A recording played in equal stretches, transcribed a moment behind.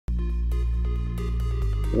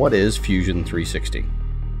What is Fusion 360?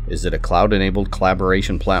 Is it a cloud-enabled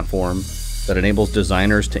collaboration platform that enables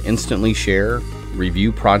designers to instantly share,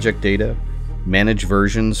 review project data, manage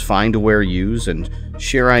versions, find where use, and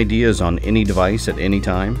share ideas on any device at any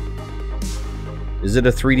time? Is it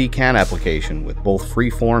a 3D CAD application with both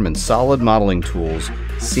freeform and solid modeling tools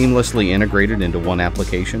seamlessly integrated into one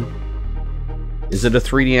application? Is it a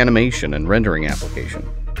 3D animation and rendering application?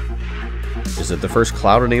 Is it the first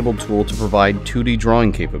cloud-enabled tool to provide 2D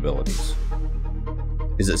drawing capabilities?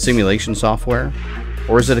 Is it simulation software?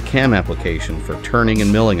 Or is it a CAM application for turning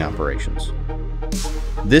and milling operations?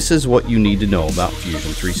 This is what you need to know about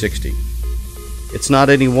Fusion 360. It's not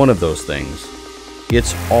any one of those things.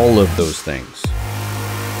 It's all of those things.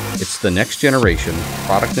 It's the next generation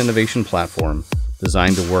product innovation platform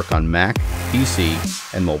designed to work on Mac,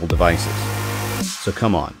 PC, and mobile devices. So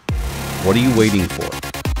come on, what are you waiting for?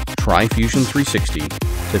 Try Fusion 360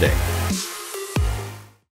 today.